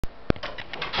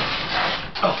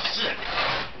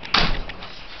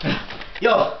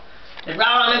Yo, the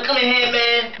Rob, come in here,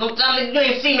 man. No time, you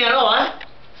ain't see me at all, huh?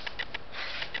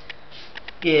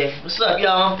 Yeah, what's up,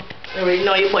 y'all? You already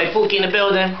know your boy Pookie in the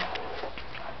building.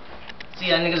 See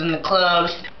y'all niggas in the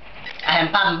clubs. I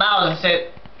had popping bottles and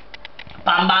shit.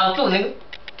 Popping bottles too, nigga.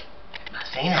 I'm not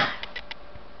saying that.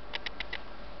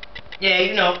 Yeah,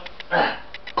 you know.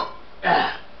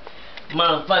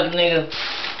 Motherfucking nigga.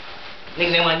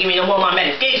 Niggas ain't wanna give me no more of my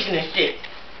medication and shit.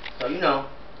 So, you know.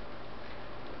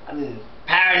 I've been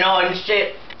paranoid and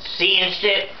shit. Seeing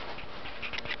shit.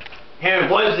 Hearing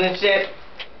voices and shit.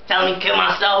 Telling me to kill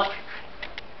myself.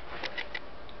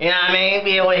 You know what I mean?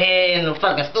 Be over here in the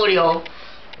fucking studio.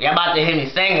 Y'all about to hear me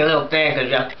sing a little thing, cause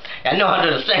y'all know how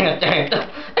to do the singing thing too.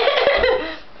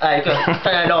 Alright,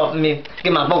 turn it off for me.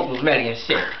 Get my vocals ready and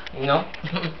shit. You know?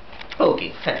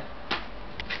 Pookie.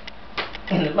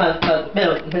 In the motherfucking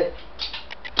building.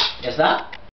 Yes, sir?